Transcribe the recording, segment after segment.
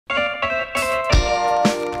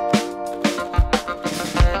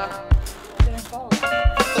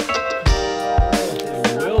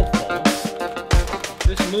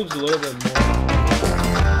moves a little bit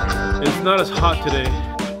more. It's not as hot today.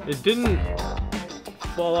 It didn't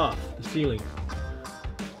fall off the ceiling.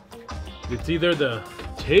 It's either the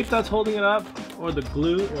tape that's holding it up or the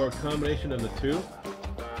glue or a combination of the two.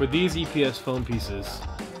 For these EPS foam pieces,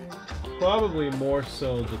 probably more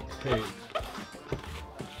so the tape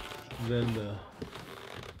than the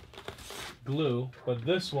glue, but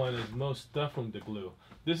this one is most definitely the glue.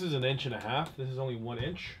 This is 1.5 inches. This is only 1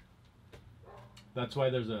 inch. That's why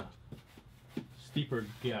there's a steeper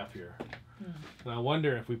gap here. And I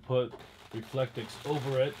wonder if we put Reflectix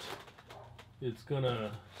over it, it's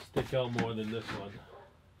gonna stick out more than this one.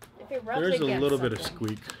 If it rubs There's a little something. bit of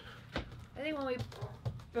squeak. I think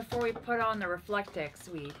before we put on the Reflectix,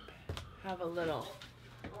 we have a little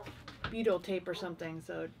butyl tape or something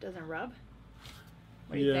so it doesn't rub.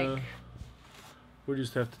 What do you think? We'll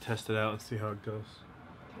just have to test it out and see how it goes.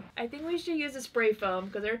 I think we should use a spray foam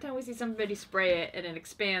because every time we see somebody spray it and it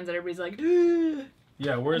expands, and everybody's like,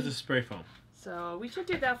 yeah, where's the spray foam? So we should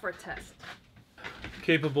do that for a test.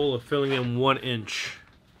 Capable of filling in 1 inch.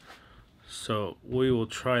 So we will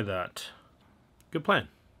try that. Good plan.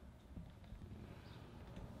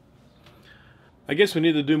 I guess we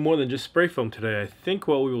need to do more than just spray foam today. I think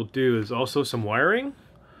what we will do is also some wiring.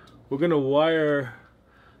 We're going to wire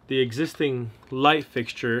the existing light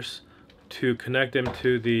fixtures to connect them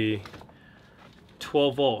to the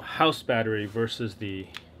 12-volt house battery versus the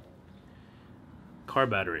car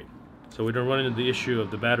battery. So we don't run into the issue of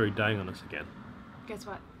the battery dying on us again. Guess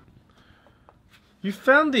what? You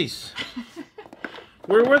found these!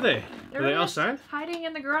 Where were they? Were they just outside? hiding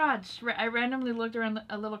in the garage. I randomly looked around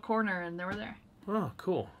a little corner and they were there. Oh,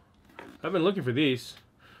 cool. I've been looking for these.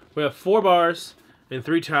 We have 4 bars and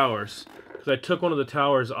 3 towers. Because I took one of the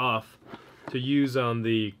towers off to use on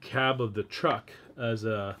the cab of the truck as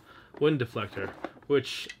a wind deflector,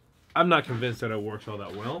 which I'm not convinced that it works all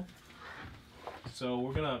that well. So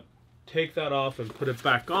we're gonna take that off and put it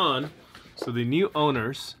back on so the new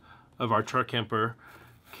owners of our truck camper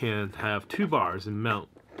can have 2 bars and mount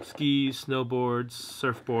skis, snowboards,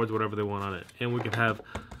 surfboards, whatever they want on it. And we can have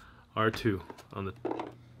R2 on the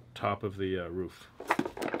top of the roof.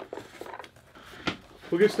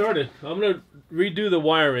 We'll get started. I'm gonna redo the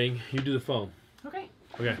wiring. You do the foam. Okay.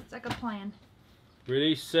 Okay. It's like a plan.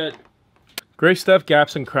 Ready, set. Gray stuff,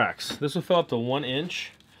 gaps and cracks. This will fill up to 1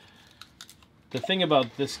 inch. The thing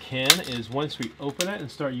about this can is once we open it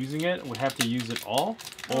and start using it, we have to use it all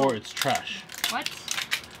or it's trash. What?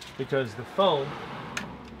 Because the foam,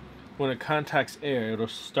 when it contacts air, it'll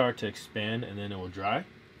start to expand and then it will dry.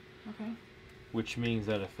 Okay. Which means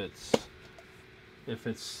that if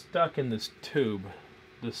it's stuck in this tube,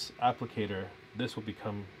 this applicator, this will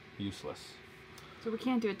become useless. So we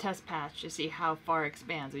can't do a test patch to see how far it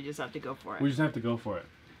expands. We just have to go for it. We just have to go for it.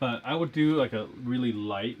 But I would do like a really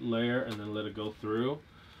light layer and then let it go through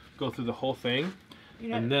the whole thing,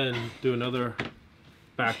 and then do another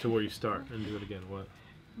back to where you start and do it again. What?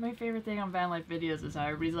 My favorite thing on van life videos is how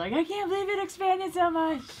everybody's like, I can't believe it expanded so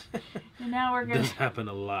much. And now we're gonna. This happen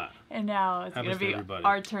a lot. And now it's Happens gonna be everybody.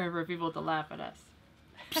 our turn for people to laugh at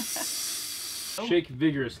us. Shake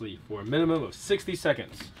vigorously for a minimum of 60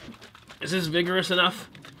 seconds. Is this vigorous enough?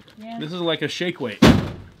 Yeah. This is like a shake weight.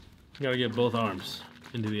 You gotta get both arms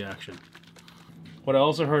into the action. What I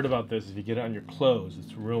also heard about this is if you get it on your clothes,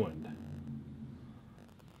 it's ruined.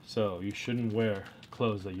 So you shouldn't wear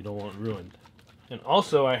clothes that you don't want ruined. And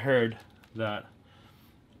also I heard that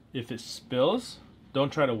if it spills,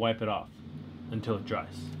 don't try to wipe it off until it dries.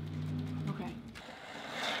 Okay.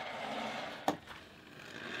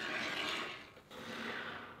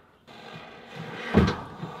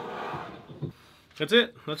 That's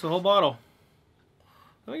it. That's the whole bottle.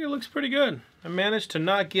 I think it looks pretty good. I managed to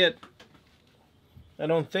not get, I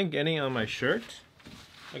don't think, any on my shirt.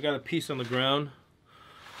 I got a piece on the ground.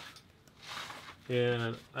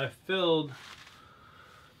 And I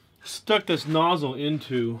stuck this nozzle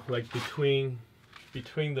into, like, between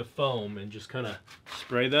the foam and just kind of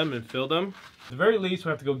spray them and fill them. At the very least, we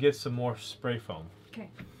have to go get some more spray foam. Okay.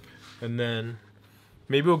 And then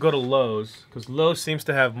maybe we'll go to Lowe's, because Lowe's seems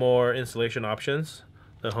to have more installation options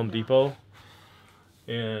than Home Depot.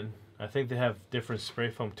 And I think they have different spray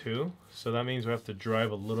foam too. So that means we have to drive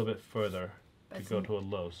a little bit further to go to a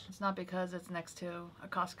Lowe's. It's not because it's next to a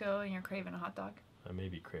Costco and you're craving a hot dog? I may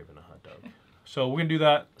be craving a hot dog. So we're going to do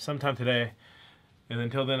that sometime today. And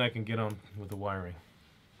until then I can get on with the wiring.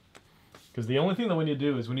 Because the only thing that we need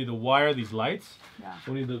to do is we need to wire these lights. Yeah.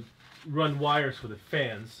 We need to run wires for the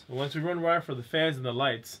fans. And once we run wire for the fans and the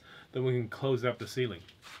lights, then we can close up the ceiling.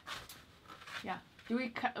 Yeah. Do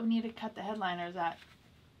we need to cut the headline, or is that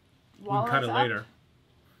We can cut it later.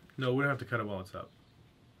 No, we don't have to cut it while it's up.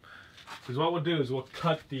 Because what we'll do is we'll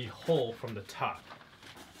cut the hole from the top.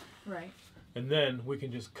 Right. And then we can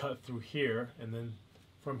just cut through here, and then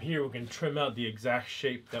from here we can trim out the exact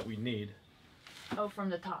shape that we need. Oh, from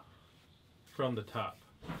the top. From the top.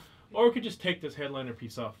 Or we could just take this headliner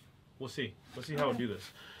piece off. We'll see. We'll see how we do this.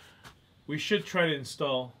 We should try to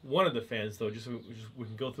install one of the fans though, just so we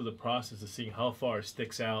can go through the process of seeing how far it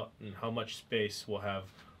sticks out and how much space we'll have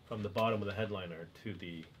from the bottom of the headliner to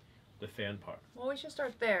the fan part. Well, we should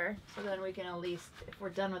start there, so then we can at least, if we're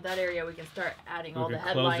done with that area, we can start adding all the We can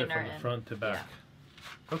headliner close it from the and front to back.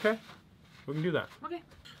 Yeah. Okay, we can do that. Okay.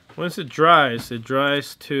 Once it dries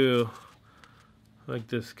to like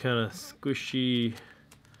this kind of squishy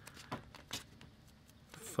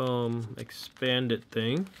foam expanded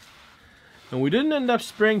thing. And we didn't end up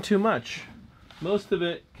spraying too much. Most of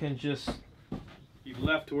it can just be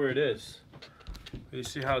left where it is. You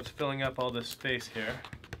see how it's filling up all this space here.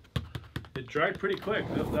 It dried pretty quick.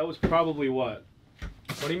 That was probably what,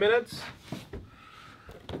 20 minutes?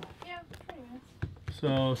 Yeah, 20 minutes.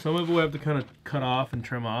 So some of it we'll have to kind of cut off and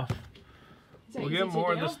trim off. We'll get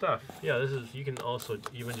more of the stuff. Yeah, this is, you can also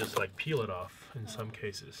even just like peel it off in some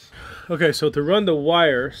cases. Okay, so to run the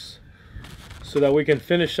wires so that we can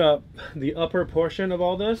finish up the upper portion of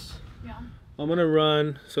all this, yeah, I'm gonna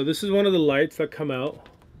run, so this is one of the lights that come out,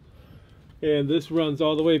 and this runs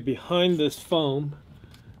all the way behind this foam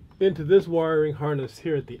into this wiring harness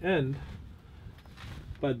here at the end.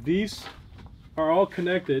 But these are all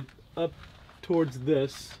connected up towards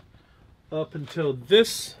this, up until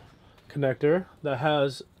this connector that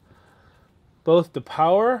has both the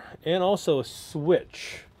power and also a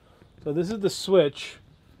switch. So this is the switch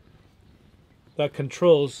that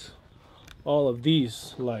controls all of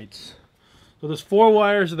these lights. So there's 4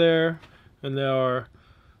 wires there, and there are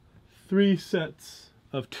 3 sets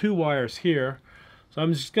of 2 wires here. So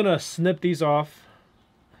I'm just gonna snip these off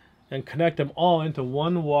and connect them all into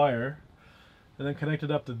one wire, and then connect it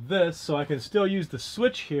up to this, so I can still use the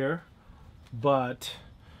switch here, but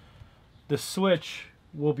the switch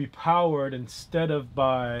will be powered instead of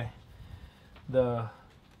by the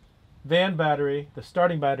van battery, the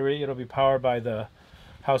starting battery, it'll be powered by the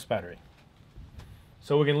house battery.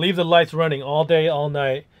 So we can leave the lights running all day, all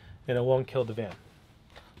night, and it won't kill the van.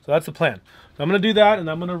 So that's the plan. So I'm gonna do that, and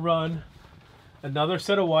I'm gonna run another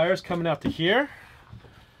set of wires coming out to here,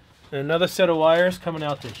 and another set of wires coming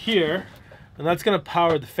out to here, and that's gonna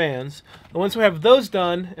power the fans. And once we have those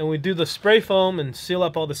done, and we do the spray foam and seal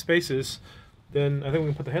up all the spaces, then I think we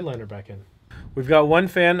can put the headliner back in. We've got one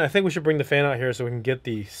fan. I think we should bring the fan out here so we can get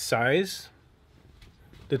the size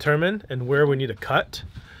determined and where we need to cut.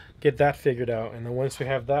 Get that figured out. And then once we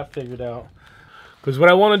have that figured out, because what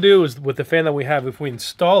I want to do is with the fan that we have, if we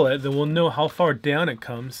install it, then we'll know how far down it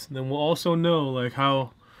comes. Then we'll also know like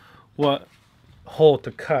what hole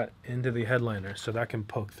to cut into the headliner so that can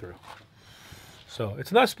poke through. So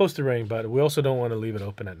it's not supposed to rain, but we also don't want to leave it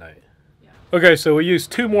open at night. Okay, so we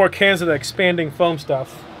used 2 more cans of the expanding foam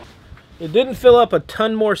stuff. It didn't fill up a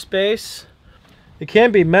ton more space. It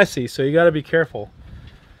can be messy, so you got to be careful.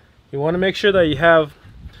 You want to make sure that you have,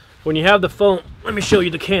 when you have the foam, let me show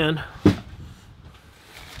you the can.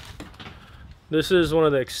 This is one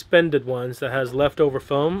of the expended ones that has leftover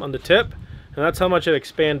foam on the tip, and that's how much it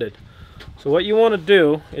expanded. So what you want to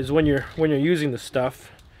do is when you're using the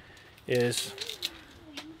stuff is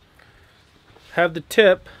have the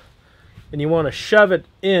tip, and you want to shove it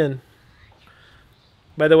in.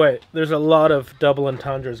 By the way, there's a lot of double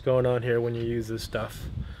entendres going on here when you use this stuff.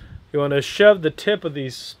 You want to shove the tip of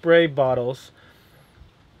these spray bottles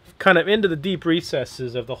kind of into the deep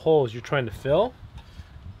recesses of the holes you're trying to fill.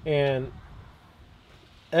 And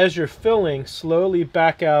as you're filling, slowly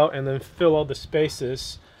back out and then fill all the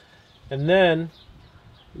spaces. And then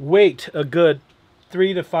wait a good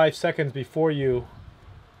 3 to 5 seconds before you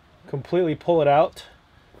completely pull it out.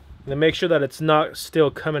 And then make sure that it's not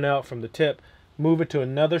still coming out from the tip. Move it to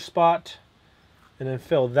another spot and then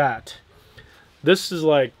fill that. This is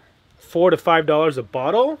like $4 to $5 a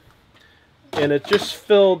bottle, and it just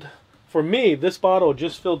filled, for me, this bottle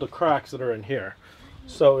just filled the cracks that are in here.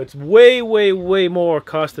 So it's way, way, way more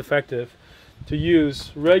cost effective to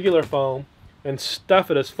use regular foam and stuff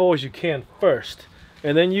it as full as you can first,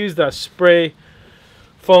 and then use that spray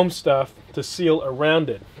foam stuff to seal around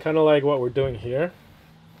it, kind of like what we're doing here.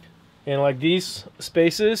 And like these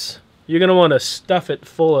spaces, you're going to want to stuff it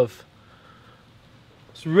full of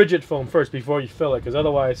rigid foam first before you fill it, because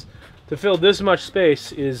otherwise to fill this much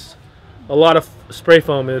space is a lot of spray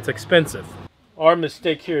foam and it's expensive. Our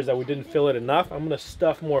mistake here is that we didn't fill it enough. I'm going to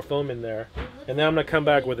stuff more foam in there, and then I'm going to come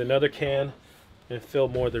back with another can and fill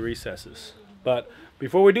more of the recesses. But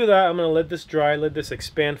Before we do that, I'm going to let this dry, let this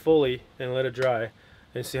expand fully, and let it dry,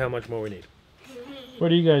 and see how much more we need.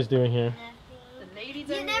 What are you guys doing here? The ladies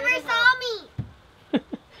You are never here to saw help. me.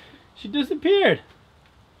 She disappeared.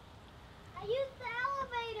 I used the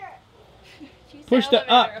elevator. She's Push the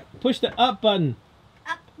elevator. up. Push the up button.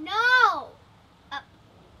 Up. No. Up.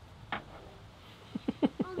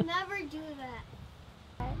 I'll never do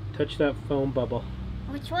that. Touch that foam bubble.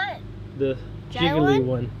 Which one? The Dry jiggly one?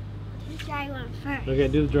 one. The dry one first. Okay,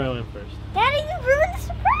 do the dry one first. Daddy, you ruined the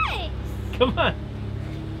surprise. Come on.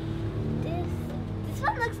 This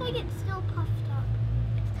one looks like it's still puffed up.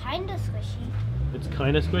 It's kind of squishy. It's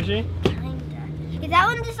kind of squishy. Kinda. Is that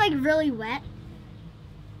one just like really wet?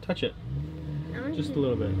 Touch it. That one's Just a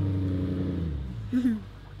little bit.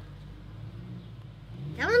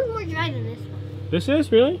 That one's more dry than this one. This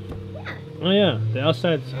is? Really? Yeah. Oh yeah. The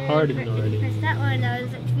outside's hardened If you already. press that one, it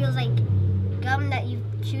feels like gum that you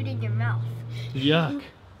chewed in your mouth. Yuck.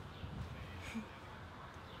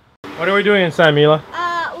 What are we doing inside, Mila?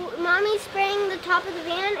 Mommy's spraying the top of the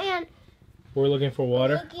van and We're looking for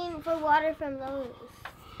water. looking for water from those.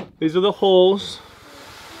 These are the holes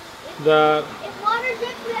that If water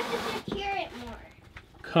drips, we have to secure it more.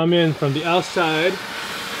 come in from the outside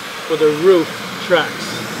where the roof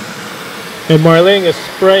tracks. And Marlene is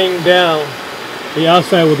spraying down the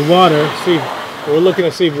outside with water. See, we're looking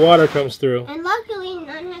to see if water comes through. And luckily,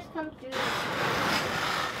 none has come through.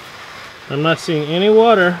 I'm not seeing any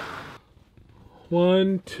water.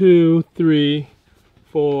 1, 2, 3,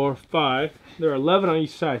 4, 5. There are 11 on each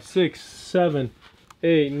side. 6, 7,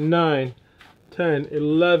 8, 9, 10,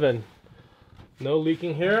 11. No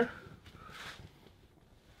leaking here.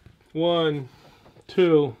 1,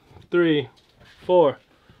 2, 3, 4,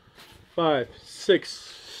 5,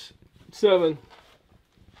 6, 7,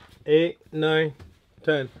 8, 9,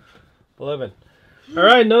 10, 11. All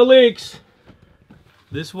right, no leaks.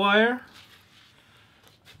 This wire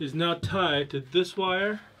is now tied to this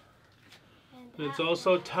wire. And it's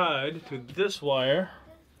also tied to this wire.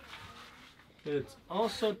 And it's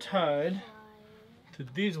also tied to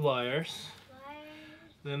these wires.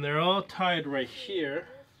 Then they're all tied right here.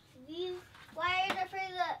 These wires are for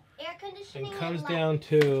the air conditioning. And comes light. down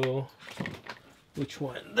to which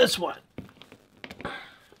one? This one.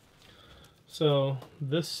 So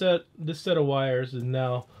this set of wires is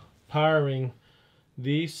now powering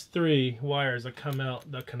these 3 wires that come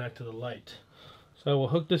out that connect to the light. So we'll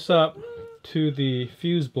hook this up to the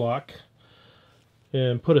fuse block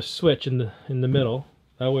and put a switch in the middle.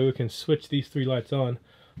 That way we can switch these 3 lights on,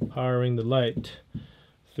 powering the light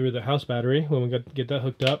through the house battery when we get that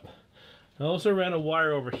hooked up. I also ran a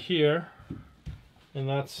wire over here, and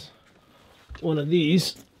that's one of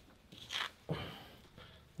these.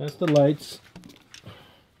 That's the lights.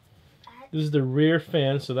 This is the rear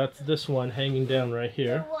fan, so that's this one hanging down right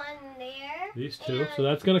here. The one there. These 2. So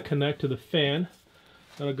that's going to connect to the fan.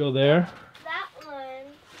 That'll go there. That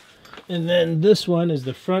one. And then this one is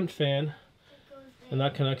the front fan, Goes there. and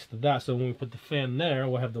that connects to that. So when we put the fan there,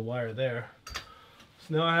 we'll have the wire there.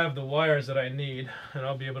 So now I have the wires that I need, and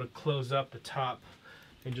I'll be able to close up the top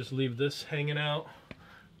and just leave this hanging out,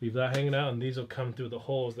 leave that hanging out, and these will come through the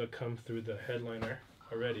holes that come through the headliner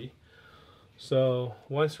already. So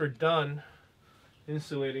once we're done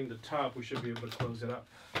insulating the top, we should be able to close it up.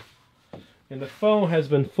 And the foam has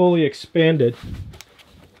been fully expanded.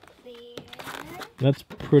 There. That's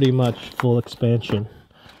pretty much full expansion.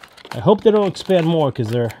 I hope they don't expand more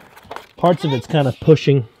because parts of it's kind of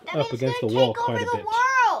pushing That up means against the it's wall gonna quite take a over bit.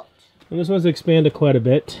 the world. And this one's expanded quite a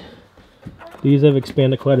bit. These have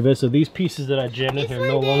expanded quite a bit, so these pieces that I jammed in This here one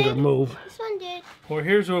no longer did. move. This one did. Well,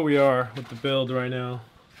 here's where we are with the build right now.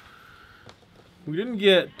 We didn't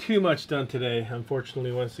get too much done today,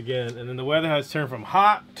 unfortunately, once again. And then the weather has turned from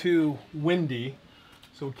hot to windy.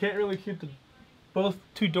 So we can't really keep both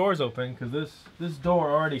 2 doors open because this door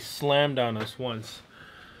already slammed on us once.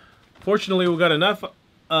 Fortunately, we got enough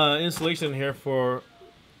insulation in here for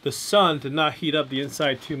the sun to not heat up the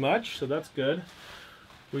inside too much, so that's good.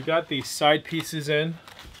 We got these side pieces in.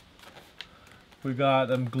 We got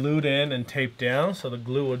them glued in and taped down so the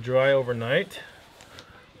glue will dry overnight.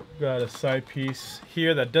 We've got a side piece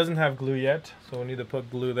here that doesn't have glue yet, so we need to put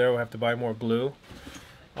glue there. We'll have to buy more glue.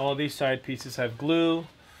 All these side pieces have glue.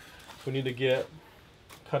 We need to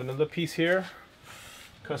cut another piece here,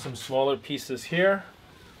 cut some smaller pieces here.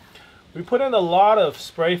 We put in a lot of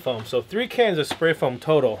spray foam, so 3 cans of spray foam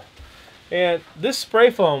total. And this spray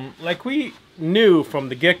foam, like we knew from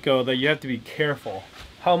the get-go that you have to be careful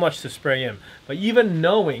how much to spray in. But even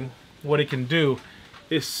knowing what it can do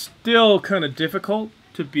is still kind of difficult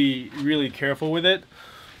to be really careful with it.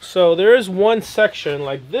 So there is one section,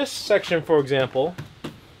 like this section for example,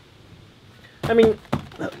 I mean,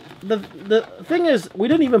 the thing is, we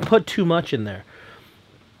didn't even put too much in there.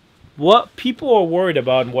 What people are worried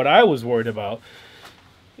about, and what I was worried about,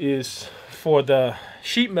 is for the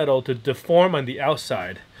sheet metal to deform on the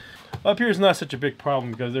outside. Up here is not such a big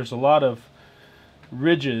problem because there's a lot of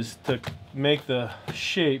ridges to make the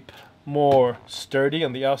shape more sturdy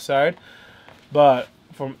on the outside. But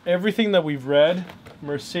from everything that we've read,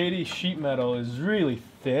 Mercedes sheet metal is really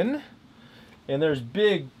thin, and there's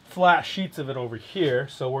big flat sheets of it over here,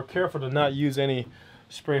 so we're careful to not use any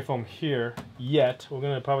spray foam here yet. We're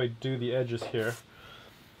going to probably do the edges here.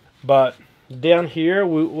 But down here,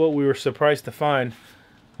 what we were surprised to find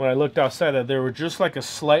when I looked outside, that there were just like a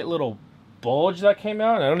slight little bulge that came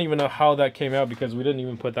out. I don't even know how that came out because we didn't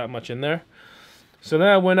even put that much in there. So then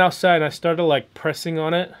I went outside and I started like pressing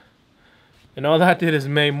on it, and all that did is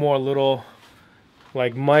make more little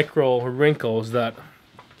like micro wrinkles that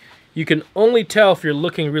you can only tell if you're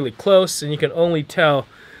looking really close, and you can only tell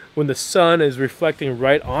when the sun is reflecting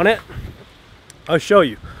right on it. I'll show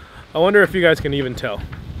you. I wonder if you guys can even tell.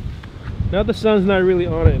 Now the sun's not really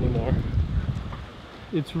on it anymore.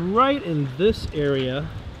 It's right in this area.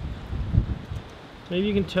 Maybe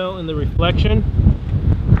you can tell in the reflection.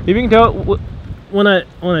 Maybe you can tell when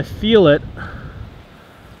I feel it.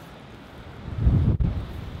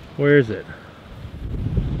 Where is it?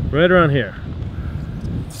 Right around here.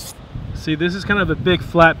 See, this is kind of a big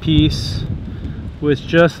flat piece with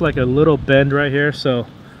just like a little bend right here. So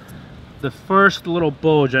the first little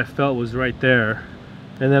bulge I felt was right there,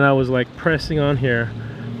 and then I was like pressing on here,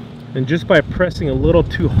 and just by pressing a little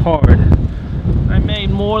too hard I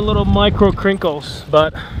made more little micro crinkles.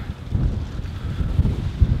 But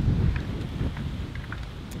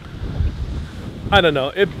I don't know,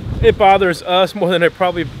 it bothers us more than it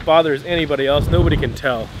probably bothers anybody else. Nobody can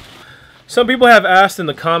tell. Some people have asked in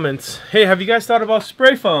the comments, hey, have you guys thought about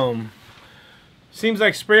spray foam? Seems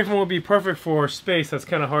like spray foam would be perfect for space that's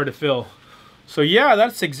kind of hard to fill. So yeah,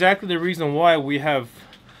 that's exactly the reason why we have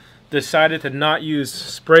decided to not use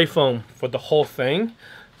spray foam for the whole thing,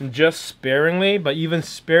 just sparingly. But even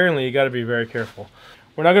sparingly, you got to be very careful.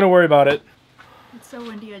 We're not going to worry about it. It's so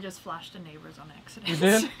windy, I just flashed the neighbors on accident. You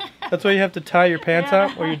did? That's why you have to tie your pants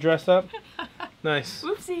up or you dress up? Nice.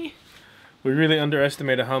 Whoopsie. We really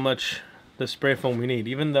underestimated how much the spray foam we need,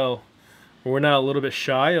 even though we're now a little bit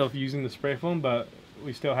shy of using the spray foam, but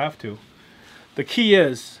we still have to. The key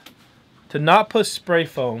is to not put spray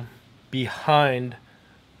foam behind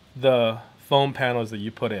the foam panels that you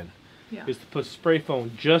put in. Yeah. Is to put spray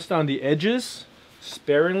foam just on the edges,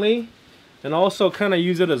 sparingly, and also kind of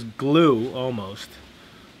use it as glue almost,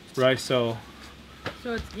 right? So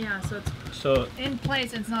it's in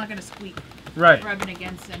place. It's not gonna squeak. Right. Rubbing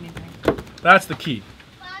against anything. That's the key.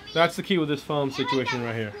 That's the key with this foam situation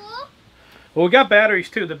right here. Well, we got batteries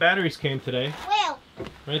too. The batteries came today. Well.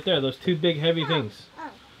 Right there, those two big heavy things.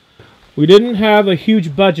 We didn't have a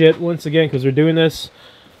huge budget, once again, because we're doing this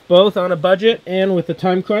both on a budget and with a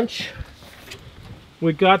time crunch.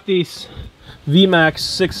 We got these VMAX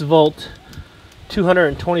 6 volt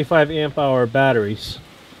 225 amp hour batteries.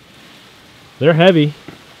 They're heavy.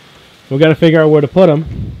 We got to figure out where to put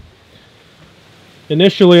them.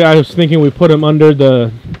 Initially, I was thinking we put them under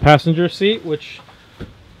the passenger seat, which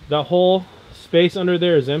the whole space under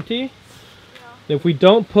there is empty. Yeah. If we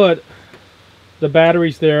don't put the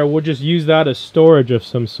batteries there, we'll just use that as storage of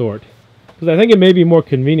some sort. Because I think it may be more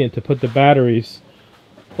convenient to put the batteries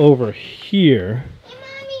over here.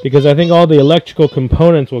 Hey, because I think all the electrical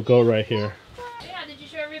components will go right here. Yeah, did you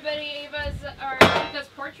show everybody Ava's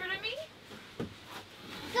portrait of me?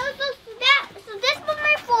 So this was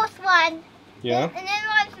my fourth one. Yeah. And then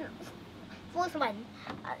my fourth one.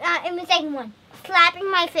 And the second one.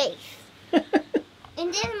 Slapping my face.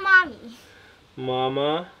 And then mommy.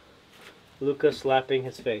 Mama. Luca slapping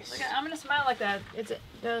his face. Look, I'm gonna smile like that. Does it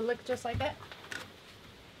look just like that?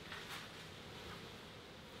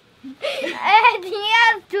 I think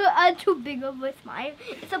you have too big of a smile.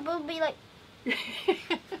 It's supposed to be like.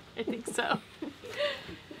 I think so.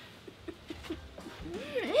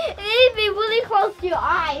 It needs to be really close to your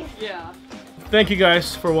eyes. Yeah. Thank you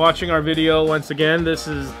guys for watching our video once again. This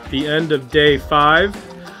is the end of day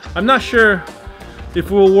 5. I'm not sure if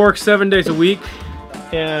we'll work 7 days a week,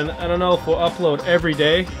 and I don't know if we'll upload every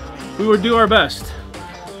day. We will do our best.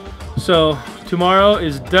 So tomorrow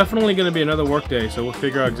is definitely going to be another work day, so we'll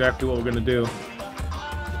figure out exactly what we're going to do.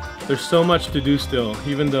 There's so much to do still,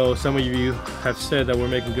 even though some of you have said that we're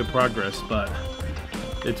making good progress, but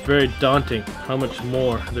it's very daunting how much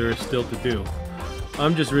more there is still to do.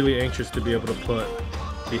 I'm just really anxious to be able to put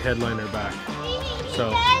the headliner back. So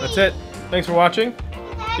that's it. Thanks for watching.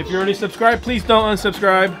 If you're already subscribed, please don't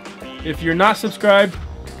unsubscribe. if you're not subscribed,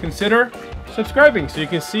 consider subscribing so you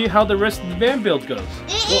can see how the rest of the van build goes.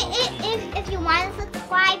 If you want to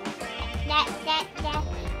subscribe, that's good.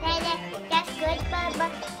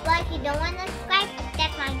 But if you don't want to subscribe,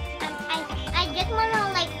 that's fine. I just want to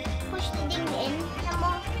like push the thing in some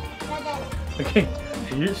more. Okay,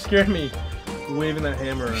 you scared me waving that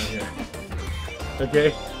hammer around here.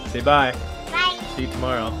 Okay, say bye. Bye. See you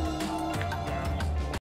tomorrow.